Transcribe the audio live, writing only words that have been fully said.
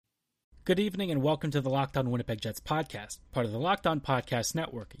Good evening and welcome to the Locked On Winnipeg Jets podcast, part of the Locked On Podcast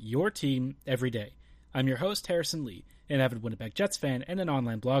Network, your team every day. I'm your host, Harrison Lee, an avid Winnipeg Jets fan and an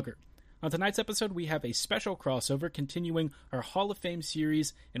online blogger. On tonight's episode, we have a special crossover continuing our Hall of Fame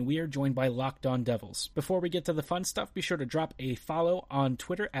series, and we are joined by Locked On Devils. Before we get to the fun stuff, be sure to drop a follow on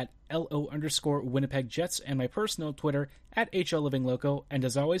Twitter at LO_Winnipeg Jets and my personal Twitter at HLLivingLoco. And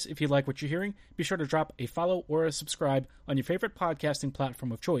as always, if you like what you're hearing, be sure to drop a follow or a subscribe on your favorite podcasting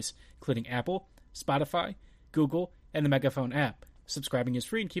platform of choice, including Apple, Spotify, Google, and the Megaphone app. Subscribing is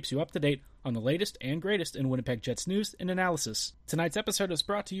free and keeps you up to date on the latest and greatest in Winnipeg Jets news and analysis. Tonight's episode is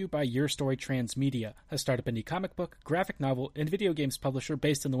brought to you by Your Story Transmedia, a startup indie comic book, graphic novel, and video games publisher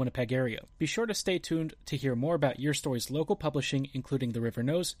based in the Winnipeg area. Be sure to stay tuned to hear more about Your Story's local publishing, including The River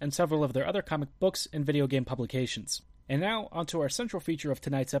Knows and several of their other comic books and video game publications. And now, onto our central feature of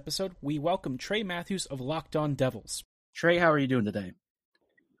tonight's episode, we welcome Trey Matthews of Locked On Devils. Trey, how are you doing today?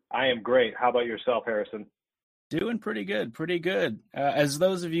 I am great. How about yourself, Harrison? Doing pretty good. As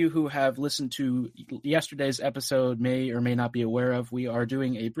those of you who have listened to yesterday's episode may or may not be aware of, we are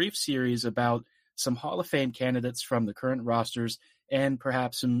doing a brief series about some Hall of Fame candidates from the current rosters and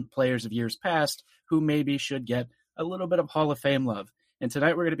perhaps some players of years past who maybe should get a little bit of Hall of Fame love. And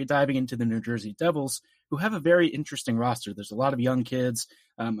tonight we're going to be diving into the New Jersey Devils, who have a very interesting roster. There's a lot of young kids,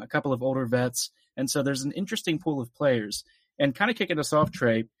 a couple of older vets, and so there's an interesting pool of players. And kind of kicking us off,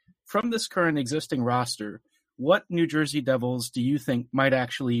 Trey, from this current existing roster, what New Jersey Devils do you think might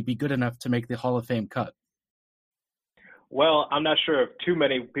actually be good enough to make the Hall of Fame cut? Well, I'm not sure if too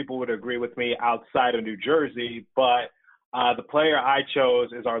many people would agree with me outside of New Jersey, but the player I chose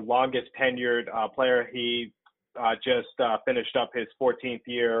is our longest tenured player. He just finished up his 14th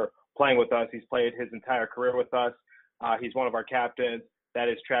year playing with us. He's played his entire career with us. He's one of our captains. That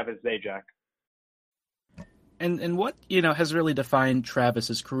is Travis Zajac. And what, has really defined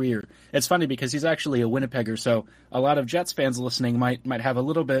Travis's career? It's funny because he's actually a Winnipegger, so a lot of Jets fans listening might have a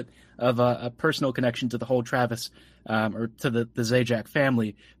little bit of a personal connection to the whole Travis or to the Zajac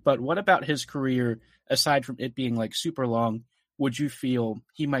family. But what about his career, aside from it being like super long, would you feel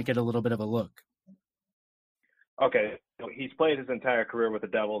he might get a little bit of a look? Okay, so he's played his entire career with the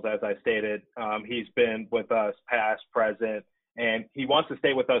Devils, as I stated. He's been with us past, present, and he wants to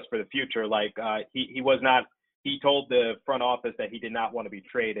stay with us for the future. He told the front office that he did not want to be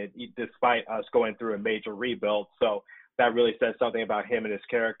traded, despite us going through a major rebuild. So that really says something about him and his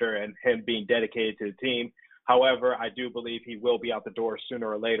character and him being dedicated to the team. However, I do believe he will be out the door sooner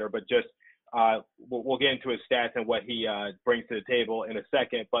or later, but just we'll get into his stats and what he brings to the table in a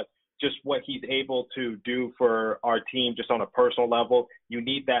second. But just what he's able to do for our team just on a personal level, you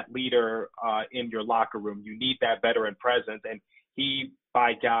need that leader in your locker room. You need that veteran presence, and he,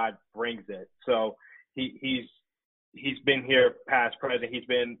 by God, brings it. So he's been here past, present. He's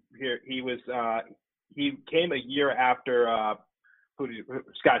been here. He came a year after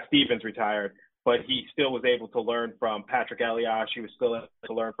Scott Stevens retired, but he still was able to learn from Patrick Elias. He was still able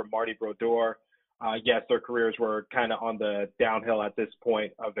to learn from Marty Brodeur. Yes, their careers were kind of on the downhill at this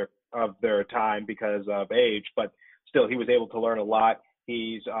point of their time because of age, but still he was able to learn a lot.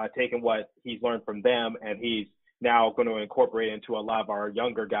 He's taken what he's learned from them, and he's now going to incorporate into a lot of our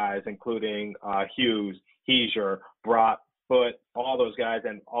younger guys, including Hughes, Heiser, Brock, Foote, all those guys,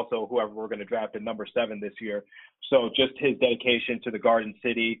 and also whoever we're going to draft at number 7 this year. So just his dedication to the Garden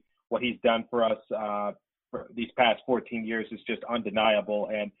City, what he's done for us for these past 14 years is just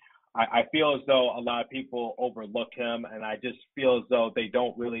undeniable. And I feel as though a lot of people overlook him, and I just feel as though they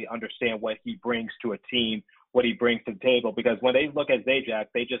don't really understand what he brings to a team, what he brings to the table. Because when they look at Zajac,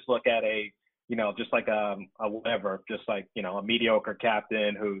 they just look at just like a whatever, just like, a mediocre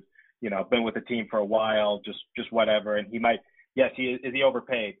captain who's, been with the team for a while, just whatever. And he might, yes, is he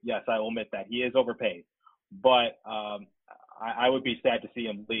overpaid? Yes, I will admit that he is overpaid, but I would be sad to see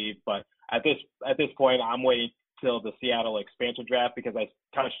him leave. But at this point, I'm waiting till the Seattle expansion draft, because I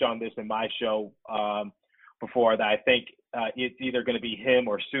touched on this in my show before, that I think it's either going to be him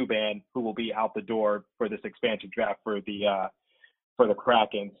or Subban who will be out the door for this expansion draft for the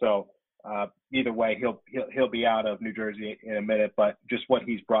Kraken. So either way, he'll be out of New Jersey in a minute, but just what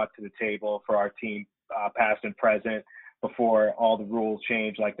he's brought to the table for our team, past and present, before all the rules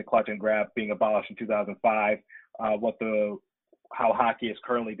changed, like the clutch and grab being abolished in 2005, how hockey is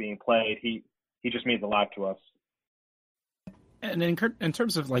currently being played, he just means a lot to us. And in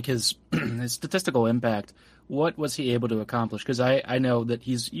terms of like his statistical impact, what was he able to accomplish? Because I know that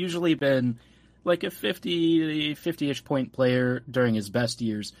he's usually been like a 50-ish point player during his best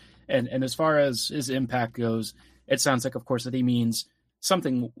years. And as far as his impact goes, it sounds like, of course, that he means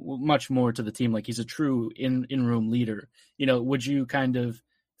something much more to the team. Like he's a true in-room leader. Would you kind of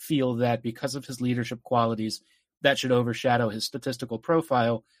feel that because of his leadership qualities, that should overshadow his statistical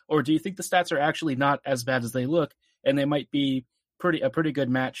profile? Or do you think the stats are actually not as bad as they look, and they might be a pretty good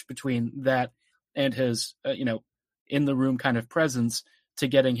match between that and his, in the room kind of presence to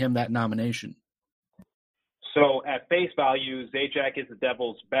getting him that nomination? So at face value, Zajac is the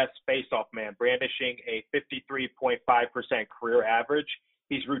Devils' best faceoff man, brandishing a 53.5% career average.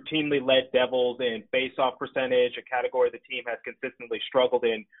 He's routinely led Devils in faceoff percentage, a category the team has consistently struggled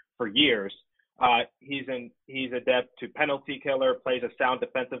in for years. He's adept to penalty killer, plays a sound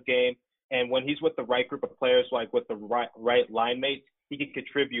defensive game, and when he's with the right group of players, like with the right line mates, he can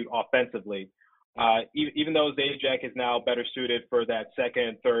contribute offensively. Even though Zajac is now better suited for that second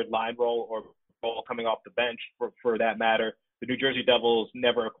and third line role, or role coming off the bench for that matter, the New Jersey Devils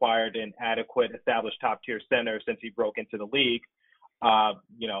never acquired an adequate established top-tier center since he broke into the league. I'm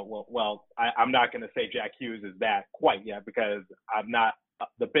not going to say Jack Hughes is that quite yet, because I'm not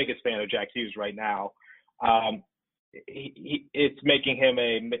the biggest fan of Jack Hughes right now. It's making him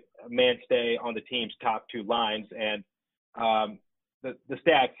a mainstay on the team's top two lines, and the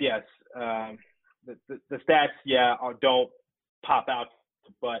stats, yes, the stats, don't pop out,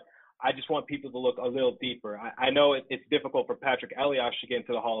 but I just want people to look a little deeper. I know it's difficult for Patrick Elias to get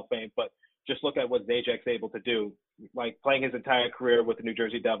into the Hall of Fame, but just look at what Zajac's able to do. Like, playing his entire career with the New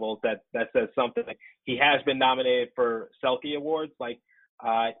Jersey Devils, that says something. He has been nominated for Selke Awards. Like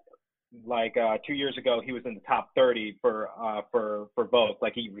 2 years ago, he was in the top 30 for votes.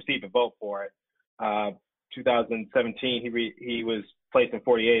 Like, he received a vote for it. 2017, he was placed in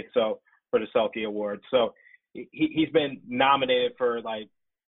 48th, so for the Selke Award. So he's been nominated for like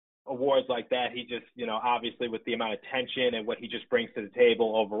awards like that. He just, obviously with the amount of tension and what he just brings to the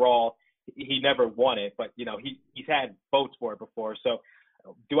table overall, he never won it, but he's had votes for it before. So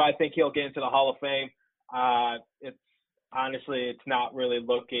do I think he'll get into the Hall of Fame? It's not really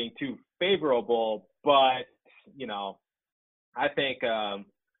looking too favorable, but I think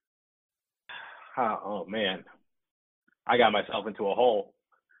oh man, I got myself into a hole.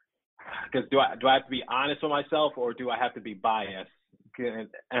 Because do I have to be honest with myself, or do I have to be biased?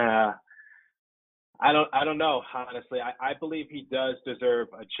 I don't know, honestly. I believe he does deserve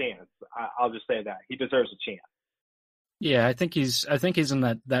a chance. I'll just say that he deserves a chance. Yeah, I think he's in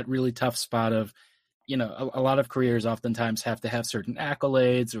that really tough spot of, a lot of careers oftentimes have to have certain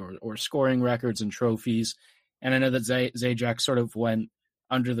accolades or scoring records and trophies. And I know that Zajac sort of went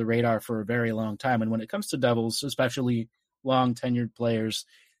under the radar for a very long time. And when it comes to Devils, especially long tenured players,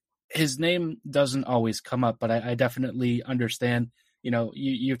 his name doesn't always come up, but I definitely understand.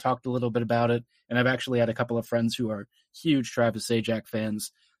 You talked a little bit about it, and I've actually had a couple of friends who are huge Travis Zajac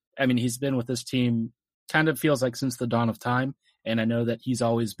fans. I mean, he's been with this team kind of feels like since the dawn of time, and I know that he's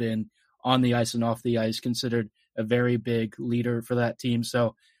always been on the ice and off the ice considered a very big leader for that team.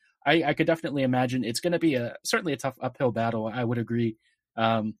 So I could definitely imagine it's going to be certainly a tough uphill battle, I would agree.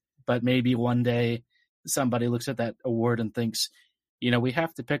 But maybe one day somebody looks at that award and thinks, we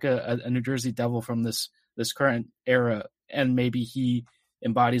have to pick a New Jersey Devil from this current era, and maybe he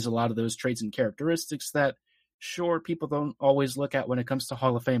embodies a lot of those traits and characteristics that, sure, people don't always look at when it comes to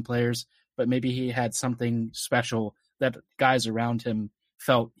Hall of Fame players, but maybe he had something special that guys around him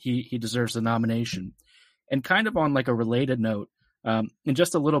felt he deserves the nomination. And kind of on like a related note, in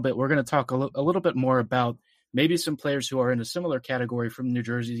just a little bit, we're going to talk a little bit more about maybe some players who are in a similar category from New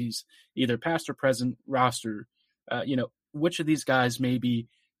Jersey's either past or present roster. Which of these guys maybe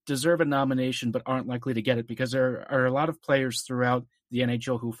deserve a nomination but aren't likely to get it, because there are a lot of players throughout the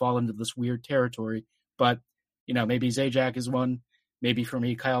NHL who fall into this weird territory. But, maybe Zajac is one. Maybe for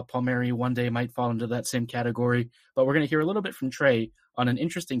me, Kyle Palmieri one day might fall into that same category. But we're going to hear a little bit from Trey on an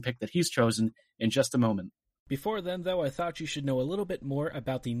interesting pick that he's chosen in just a moment. Before then, though, I thought you should know a little bit more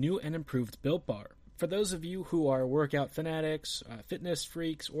about the new and improved Built Bar. For those of you who are workout fanatics, fitness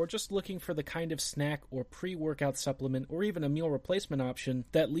freaks, or just looking for the kind of snack or pre-workout supplement or even a meal replacement option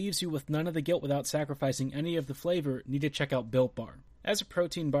that leaves you with none of the guilt without sacrificing any of the flavor, need to check out Built Bar. As a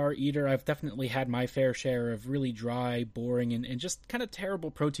protein bar eater, I've definitely had my fair share of really dry, boring, and just kind of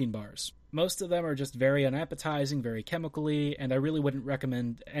terrible protein bars. Most of them are just very unappetizing, very chemically, and I really wouldn't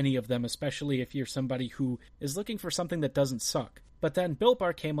recommend any of them, especially if you're somebody who is looking for something that doesn't suck. But then Built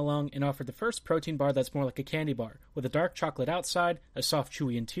Bar came along and offered the first protein bar that's more like a candy bar, with a dark chocolate outside, a soft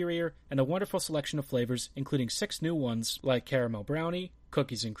chewy interior, and a wonderful selection of flavors, including 6 new ones like caramel brownie,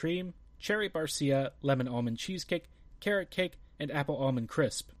 cookies and cream, cherry barcia, lemon almond cheesecake, carrot cake, and apple almond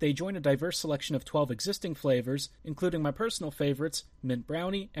crisp. They join a diverse selection of 12 existing flavors, including my personal favorites, mint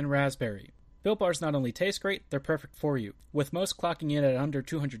brownie and raspberry. Built Bars not only taste great, they're perfect for you. With most clocking in at under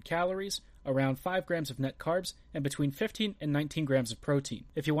 200 calories, around 5 grams of net carbs, and between 15 and 19 grams of protein.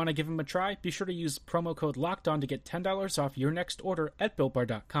 If you want to give them a try, be sure to use promo code LOCKEDON to get $10 off your next order at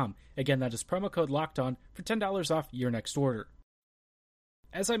BuiltBar.com. Again, that is promo code LOCKEDON for $10 off your next order.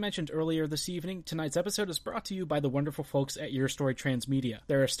 As I mentioned earlier this evening, tonight's episode is brought to you by the wonderful folks at Your Story Transmedia.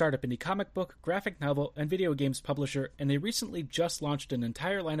 They're a startup indie comic book, graphic novel, and video games publisher, and they recently just launched an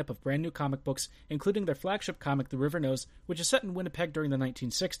entire lineup of brand new comic books, including their flagship comic, The River Knows, which is set in Winnipeg during the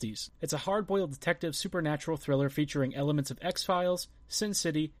 1960s. It's a hard-boiled detective supernatural thriller featuring elements of X-Files, Sin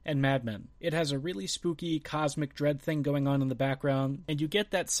City, and Mad Men. It has a really spooky, cosmic dread thing going on in the background, and you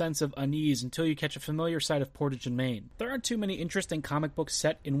get that sense of unease until you catch a familiar sight of Portage and Maine. There aren't too many interesting comic books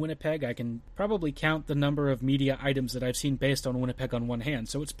set in Winnipeg. I can probably count the number of media items that I've seen based on Winnipeg on one hand,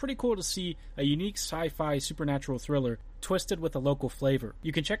 so it's pretty cool to see a unique sci-fi supernatural thriller twisted with a local flavor.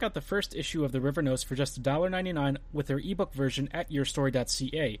 You can check out the first issue of The River Knows for just $1.99 with their ebook version at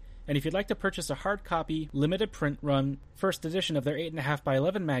yourstory.ca. And if you'd like to purchase a hard copy, limited print run, first edition of their 8.5 by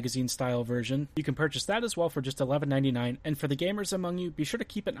 11 magazine style version, you can purchase that as well for just $11.99. And for the gamers among you, be sure to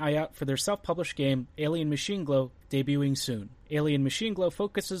keep an eye out for their self-published game, Alien Machine Glow, debuting soon. Alien Machine Glow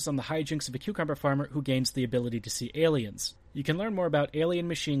focuses on the hijinks of a cucumber farmer who gains the ability to see aliens. You can learn more about Alien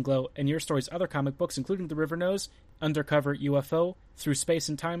Machine Glow and Your Story's other comic books, including The River Knows, Undercover UFO, Through Space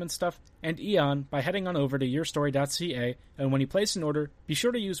and Time and Stuff, and Eon by heading on over to yourstory.ca, and when you place an order, be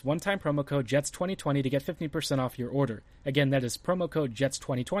sure to use one-time promo code JETS2020 to get 15% off your order. Again, that is promo code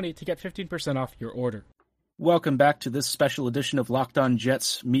JETS2020 to get 15% off your order. Welcome back to this special edition of Locked On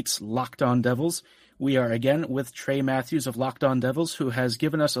Jets meets Locked On Devils. We are again with Trey Matthews of Locked On Devils, who has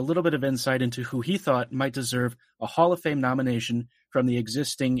given us a little bit of insight into who he thought might deserve a Hall of Fame nomination from the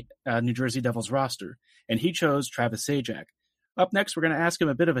existing New Jersey Devils roster, and he chose Travis Zajac. Up next, we're going to ask him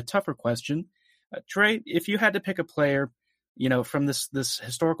a bit of a tougher question. Trey, if you had to pick a player, from this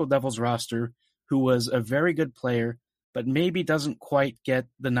historical Devils roster who was a very good player, but maybe doesn't quite get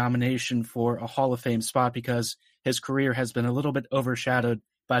the nomination for a Hall of Fame spot because his career has been a little bit overshadowed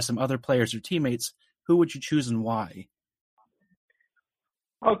by some other players or teammates, who would you choose and why?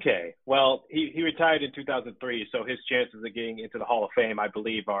 Okay, well, he retired in 2003, so his chances of getting into the Hall of Fame, I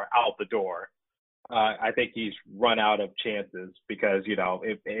believe, are out the door. I think he's run out of chances because,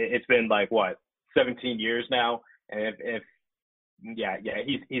 it's been 17 years now, and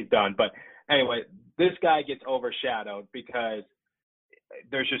he's done. But anyway, this guy gets overshadowed because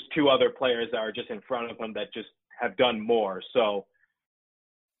there's just two other players that are just in front of him that just have done more. So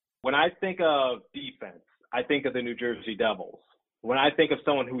when I think of defense, I think of the New Jersey Devils. When I think of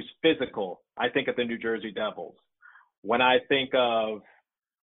someone who's physical, I think of the New Jersey Devils. When I think of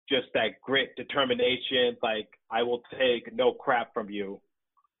just that grit, determination, I will take no crap from you,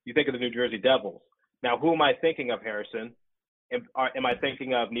 you think of the New Jersey Devils. Now, who am I thinking of, Harrison? Am I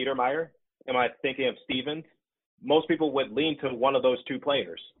thinking of Niedermeyer? Am I thinking of Stevens? Most people would lean to one of those two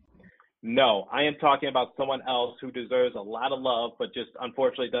players. No, I am talking about someone else who deserves a lot of love, but just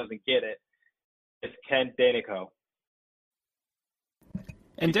unfortunately doesn't get it. It's Ken Daneyko.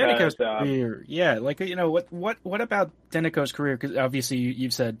 And Daneyko's career, what about Daneyko's career? Because obviously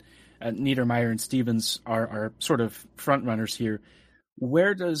you've said Niedermeyer and Stevens are sort of front runners here.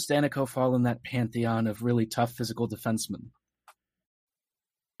 Where does Daneyko fall in that pantheon of really tough physical defensemen?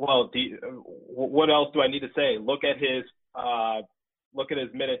 Well, what else do I need to say? Look at his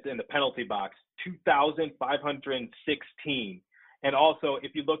minutes in the penalty box, 2,516. And also,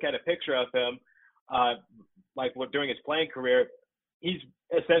 if you look at a picture of him, during his playing career, he's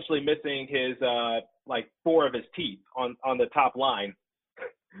essentially missing his 4 of his teeth on the top line.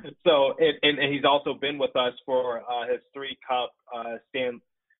 So, and he's also been with us for his 3-cup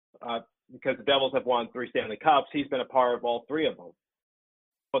because the Devils have won 3 Stanley Cups. He's been a part of all 3 of them.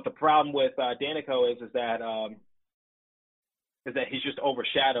 But the problem with Daneyko is that he's just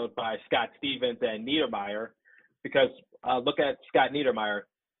overshadowed by Scott Stevens and Niedermeyer, because look at Scott Niedermeyer.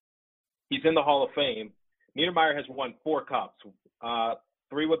 He's in the Hall of Fame. Niedermeyer has won 4 cups,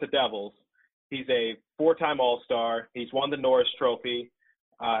 3 with the Devils. He's a 4-time All-Star. He's won the Norris Trophy.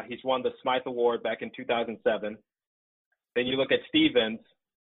 He's won the Smythe Award back in 2007. Then you look at Stevens,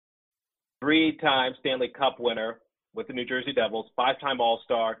 3-time Stanley Cup winner with the New Jersey Devils, 5-time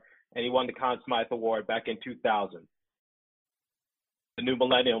All-Star, and he won the Conn Smythe Award back in 2000. The new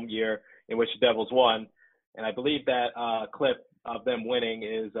millennium year in which the Devils won. And I believe that clip of them winning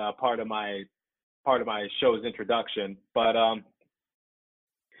is part of my show's introduction. But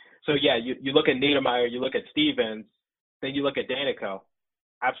you look at Niedermeyer, you look at Stevens, then you look at Daneyko.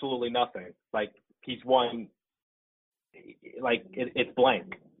 Absolutely nothing. He's won. It's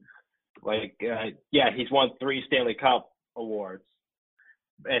blank. He's won 3 Stanley Cup awards,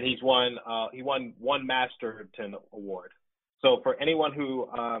 and he won one Masterton Award. So for anyone who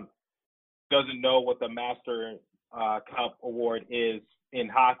doesn't know what the Master Cup Award is in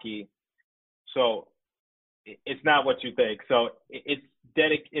hockey, so it's not what you think. So it's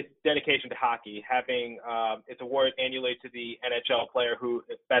dedication to hockey. Having it's awarded annually to the NHL player who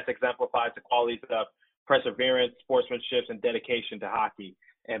best exemplifies the qualities of perseverance, sportsmanship, and dedication to hockey.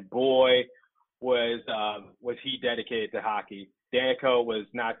 And boy, was he dedicated to hockey. Daneyko was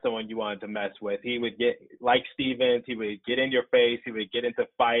not someone you wanted to mess with. He would get, like Stevens, he would get in your face. He would get into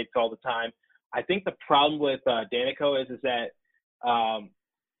fights all the time. I think the problem with Daneyko is that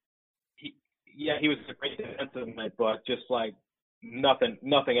he was a great defenseman, but just like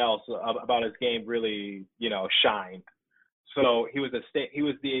nothing else about his game really, shined. So he was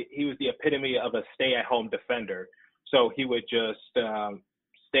the epitome of a stay-at-home defender. So he would just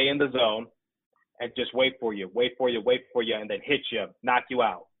stay in the zone and just wait for you, and then hit you, knock you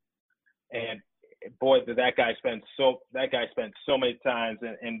out. And boy, did that guy spent so many times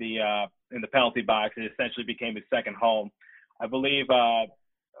in the penalty box. It essentially became his second home. I believe.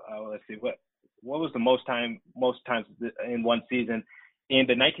 Let's see, what was the most times in one season? In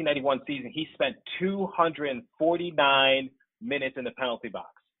the 1991 season, he spent 249 minutes in the penalty box.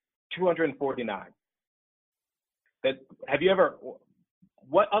 249.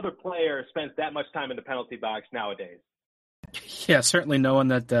 What other player spends that much time in the penalty box nowadays? Yeah, certainly no one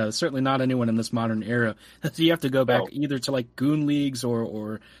certainly not anyone in this modern era. So you have to go back either to like goon leagues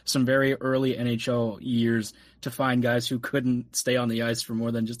or some very early NHL years to find guys who couldn't stay on the ice for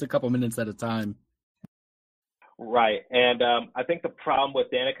more than just a couple minutes at a time. Right, and I think the problem with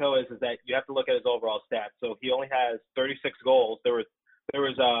Daneyko is that you have to look at his overall stats. So he only has 36 goals. There was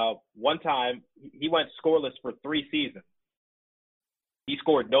one time he went scoreless for 3 seasons. He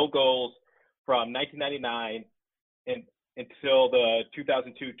scored no goals from 1999 until the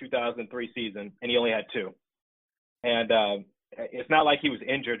 2002-2003 season, and he only had 2. And it's not like he was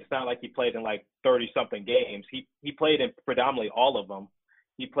injured. It's not like he played in like 30-something games. He played in predominantly all of them.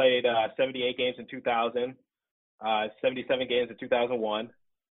 He played 78 games in 2000, 77 games in 2001,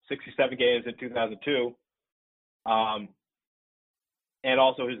 67 games in 2002, and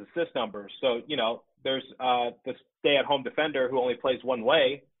also his assist numbers. So, there's the stay-at-home defender who only plays one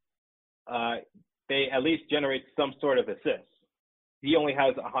way. They at least generate some sort of assists. He only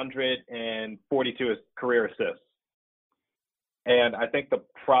has 142 career assists. And I think the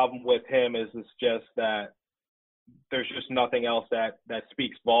problem with him is just that there's just nothing else that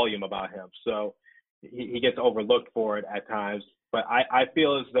speaks volume about him. So he gets overlooked for it at times. But I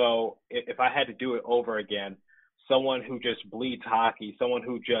feel as though if I had to do it over again, someone who just bleeds hockey, someone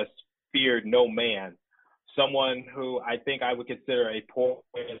who just feared no man, someone who I think I would consider a poor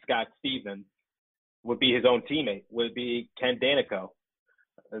Scott Stevens would be his own teammate, would be Ken Daneyko.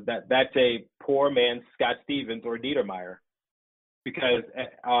 That's a poor man Scott Stevens or Niedermeyer. Because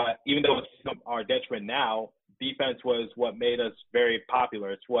even though it's our detriment now, defense was what made us very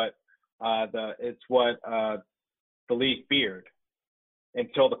popular. It's what the league feared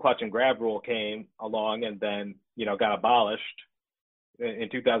until the clutch and grab rule came along and then got abolished in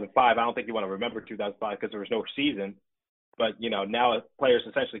 2005. I don't think you want to remember 2005 because there was no season. But now players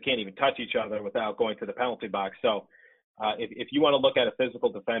essentially can't even touch each other without going to the penalty box. So if you want to look at a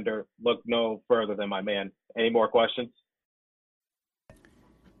physical defender, look no further than my man. Any more questions?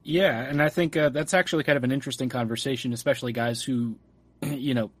 Yeah, and I think that's actually kind of an interesting conversation, especially guys who,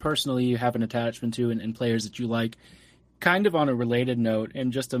 personally you have an attachment to and players that you like. Kind of on a related note,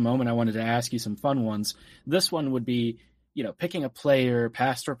 in just a moment, I wanted to ask you some fun ones. This one would be, picking a player,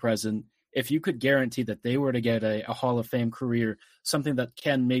 past or present, if you could guarantee that they were to get a Hall of Fame career, something that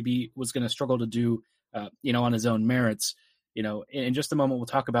Ken maybe was going to struggle to do, on his own merits. In just a moment, we'll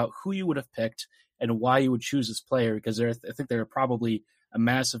talk about who you would have picked and why you would choose this player, because I think there are probably a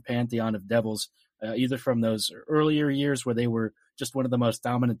massive pantheon of Devils, either from those earlier years where they were just one of the most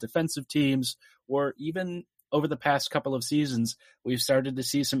dominant defensive teams, or even over the past couple of seasons, we've started to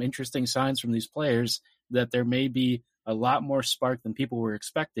see some interesting signs from these players that there may be a lot more spark than people were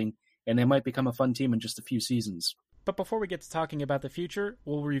expecting, and they might become a fun team in just a few seasons. But before we get to talking about the future,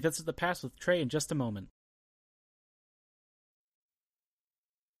 we'll revisit the past with Trey in just a moment.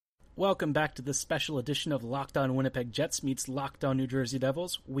 Welcome back to this special edition of Locked On Winnipeg Jets meets Locked On New Jersey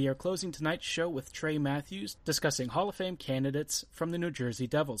Devils. We are closing tonight's show with Trey Matthews discussing Hall of Fame candidates from the New Jersey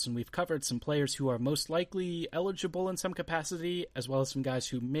Devils, and we've covered some players who are most likely eligible in some capacity, as well as some guys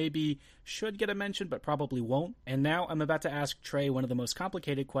who maybe should get a mention but probably won't. And now I'm about to ask Trey one of the most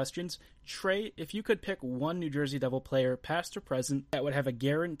complicated questions. Trey, if you could pick one New Jersey Devil player, past or present, that would have a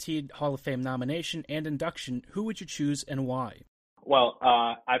guaranteed Hall of Fame nomination and induction, who would you choose and why? Well,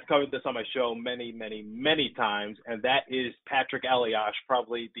 I've covered this on my show many, many, many times, and that is Patrick Elias,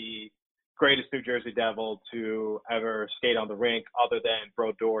 probably the greatest New Jersey Devil to ever skate on the rink, other than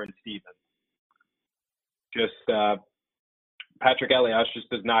Brodeur and Stevens. Just Patrick Elias just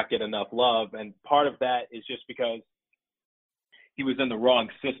does not get enough love, and part of that is just because he was in the wrong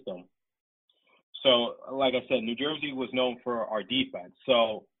system. So, like I said, New Jersey was known for our defense.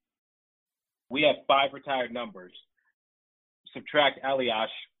 So we have 5 retired numbers. Subtract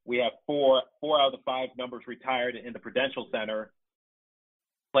Elias, we have four out of the 5 numbers retired in the Prudential Center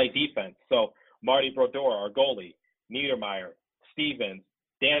play defense. So Marty Brodeur, our goalie, Niedermeyer, Stevens,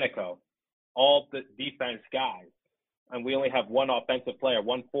 Danico, all the defense guys. And we only have one offensive player,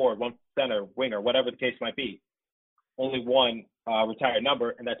 one forward, one center, winger, whatever the case might be. Only one retired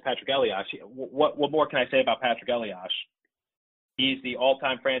number, and that's Patrick Elias. What more can I say about Patrick Elias? He's the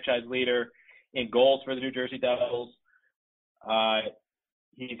all-time franchise leader in goals for the New Jersey Devils.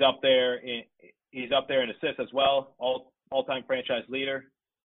 He's up there in assists as well, all-time franchise leader,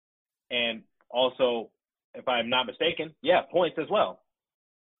 and also, if I'm not mistaken, points as well.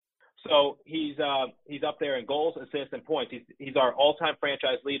 So he's up there in goals, assists, and points. He's our all-time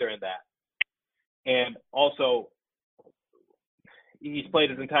franchise leader in that, and also he's played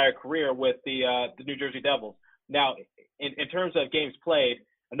his entire career with the New Jersey Devils. Now, in terms of games played,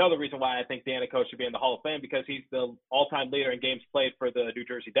 another reason why I think Danico should be in the Hall of Fame, because he's the all-time leader in games played for the New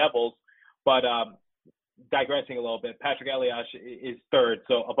Jersey Devils. But digressing a little bit, Patrick Elias is third.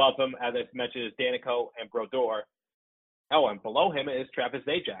 So above him, as I mentioned, is Danico and Brodeur. Oh, and below him is Travis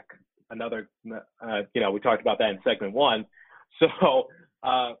Zajac. Another, we talked about that in segment 1. So,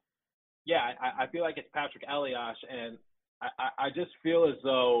 I feel like it's Patrick Elias, and I just feel as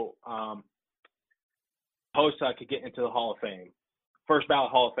though Hossa could get into the Hall of Fame. First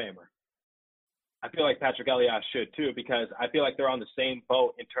ballot Hall of Famer. I feel like Patrick Elias should too, because I feel like they're on the same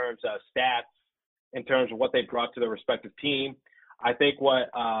boat in terms of stats, in terms of what they brought to their respective team. I think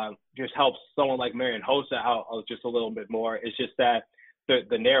what just helps someone like Marian Hossa out just a little bit more is just that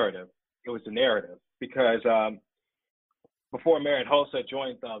the narrative. It was the narrative, because before Marian Hossa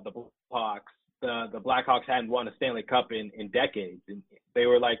joined the Blackhawks, the Blackhawks hadn't won a Stanley Cup in decades. And they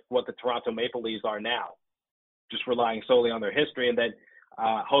were like what the Toronto Maple Leafs are now, just relying solely on their history. And then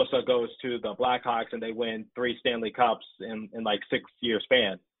Hossa goes to the Blackhawks and they win 3 Stanley Cups in like 6-year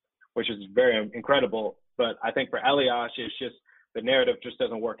span, which is very incredible. But I think for Elias, it's just the narrative just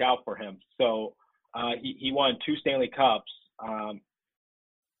doesn't work out for him. So he won 2 Stanley Cups.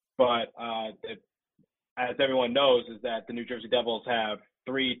 But as everyone knows, is that the New Jersey Devils have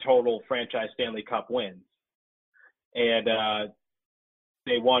 3 total franchise Stanley Cup wins. And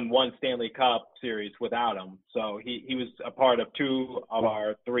they won 1 Stanley Cup series without him. So he was a part of 2 of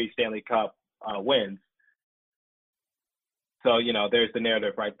our 3 Stanley Cup wins. So, there's the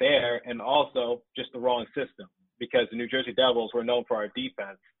narrative right there. And also just the wrong system, because the New Jersey Devils were known for our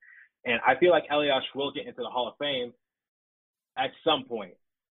defense. And I feel like Elias will get into the Hall of Fame at some point.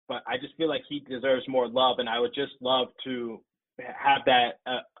 But I just feel like he deserves more love, and I would just love to have that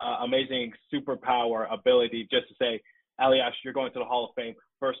amazing superpower ability just to say, Elias, you're going to the Hall of Fame,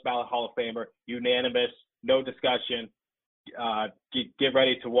 first ballot Hall of Famer, unanimous, no discussion. Get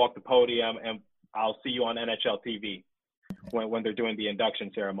ready to walk the podium, and I'll see you on NHL TV when they're doing the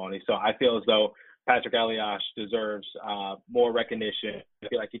induction ceremony. So I feel as though Patrick Elias deserves more recognition. I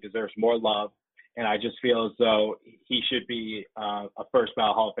feel like he deserves more love. And I just feel as though he should be a first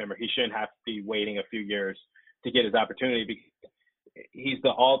ballot Hall of Famer. He shouldn't have to be waiting a few years to get his opportunity, because he's the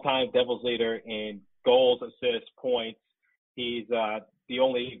all-time Devils leader in goals, assists, points. He's the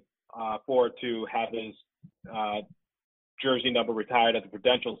only forward to have his jersey number retired at the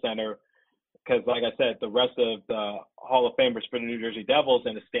Prudential Center, because, like I said, the rest of the Hall of Famers for the New Jersey Devils,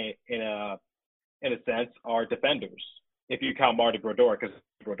 in a sense, are defenders, if you count Marty Brodeur, because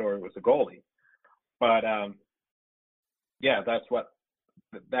Brodeur was a goalie. But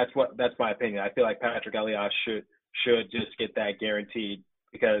that's my opinion. I feel like Patrick Elias should just get that guaranteed,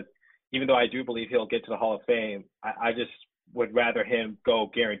 because even though I do believe he'll get to the Hall of Fame, I just would rather him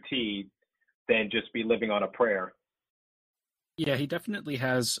go guaranteed than just be living on a prayer. Yeah, he definitely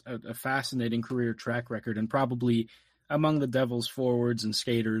has a fascinating career track record, and probably among the Devils forwards and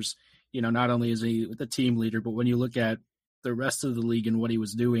skaters, not only is he the team leader, but when you look at the rest of the league and what he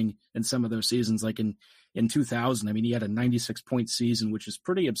was doing in some of those seasons, like in 2000, I mean, he had a 96-point season, which is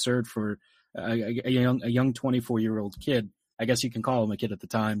pretty absurd for a young 24-year-old kid. I guess you can call him a kid at the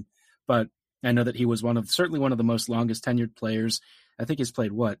time, but I know that he was certainly one of the most longest tenured players. I think he's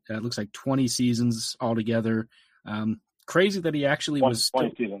played it looks like 20 seasons altogether. Crazy that he actually was.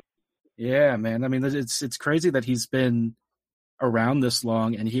 20 seasons. Yeah, man. I mean, it's crazy that he's been around this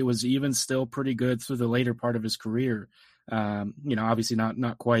long, and he was even still pretty good through the later part of his career. Obviously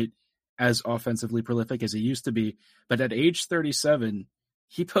not quite as offensively prolific as he used to be, but at age 37,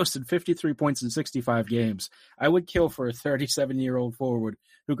 he posted 53 points in 65 games. I would kill for a 37-year-old forward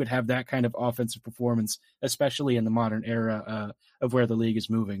who could have that kind of offensive performance, especially in the modern era of where the league is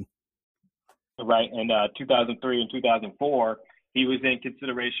moving. Right. In 2003 and 2004, he was in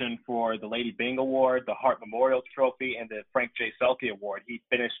consideration for the Lady Byng Award, the Hart Memorial Trophy, and the Frank J. Selke Award. He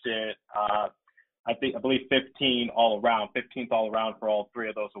finished it, I believe 15th all around for all three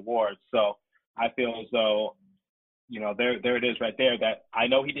of those awards. So I feel as though, there it is right there, that I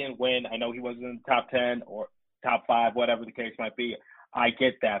know he didn't win. I know he wasn't in the top 10 or top 5, whatever the case might be. I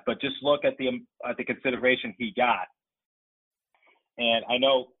get that, but just look at the consideration he got. And I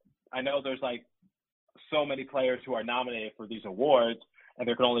know there's like so many players who are nominated for these awards, and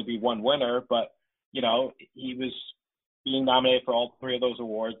there can only be one winner, but he was being nominated for all three of those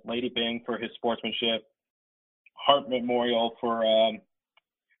awards. Lady Byng for his sportsmanship, Hart Memorial for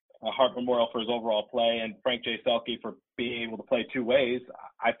his overall play, and Frank J. Selke for being able to play two ways.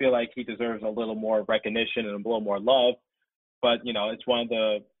 I feel like he deserves a little more recognition and a little more love, but it's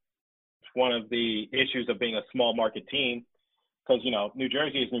one of the issues of being a small market team, because New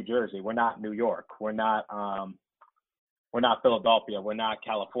Jersey is New Jersey. We're not New York. We're not Philadelphia. We're not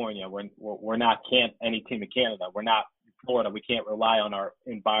California. We're not any team in Canada. We're not Florida. We can't rely on our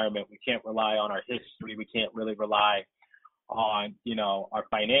environment. We can't rely on our history. We can't really rely on our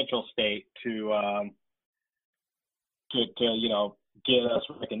financial state to get us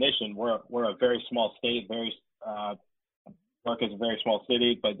recognition. We're a very small state. York is a very small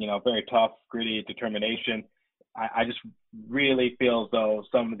city, but very tough, gritty determination. I just really feel as though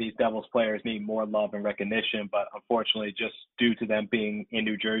some of these Devils players need more love and recognition, but unfortunately, just due to them being in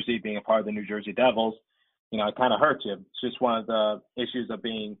New Jersey, being a part of the New Jersey Devils, it kind of hurts you. It's just one of the issues of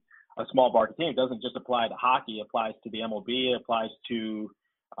being a small market team. It doesn't just apply to hockey. It applies to the MLB. It applies to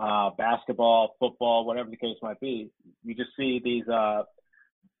basketball, football, whatever the case might be. You just see these not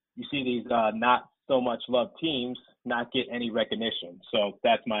so much loved teams not get any recognition. So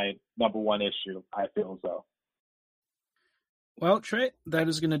that's my number one issue, I feel as though. Well, Trey, that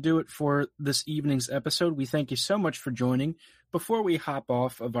is going to do it for this evening's episode. We thank you so much for joining. Before we hop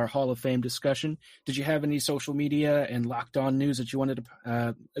off of our Hall of Fame discussion, did you have any social media and Locked On news that you wanted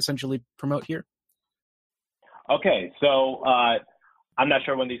to essentially promote here? Okay, so I'm not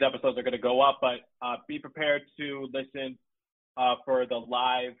sure when these episodes are going to go up, but be prepared to listen for the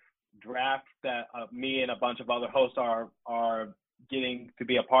live draft that me and a bunch of other hosts are getting to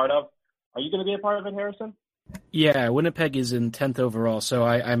be a part of. Are you going to be a part of it, Harrison? Yeah, Winnipeg is in 10th overall, so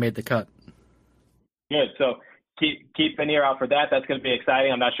I made the cut. Good. So keep an ear out for that. That's going to be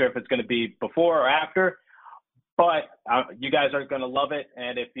exciting. I'm not sure if it's going to be before or after, but you guys are going to love it.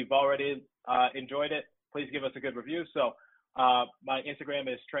 And if you've already enjoyed it, please give us a good review. So my Instagram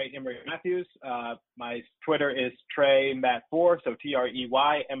is Trey Emery Matthews. My Twitter is TreyMatt4, so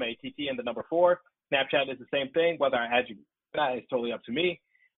TreyMatt and the number 4. Snapchat is the same thing. Whether I add you or not is totally up to me.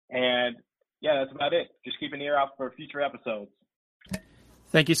 And yeah, that's about it. Just keep an ear out for future episodes.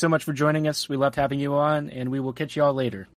 Thank you so much for joining us. We loved having you on, and we will catch you all later.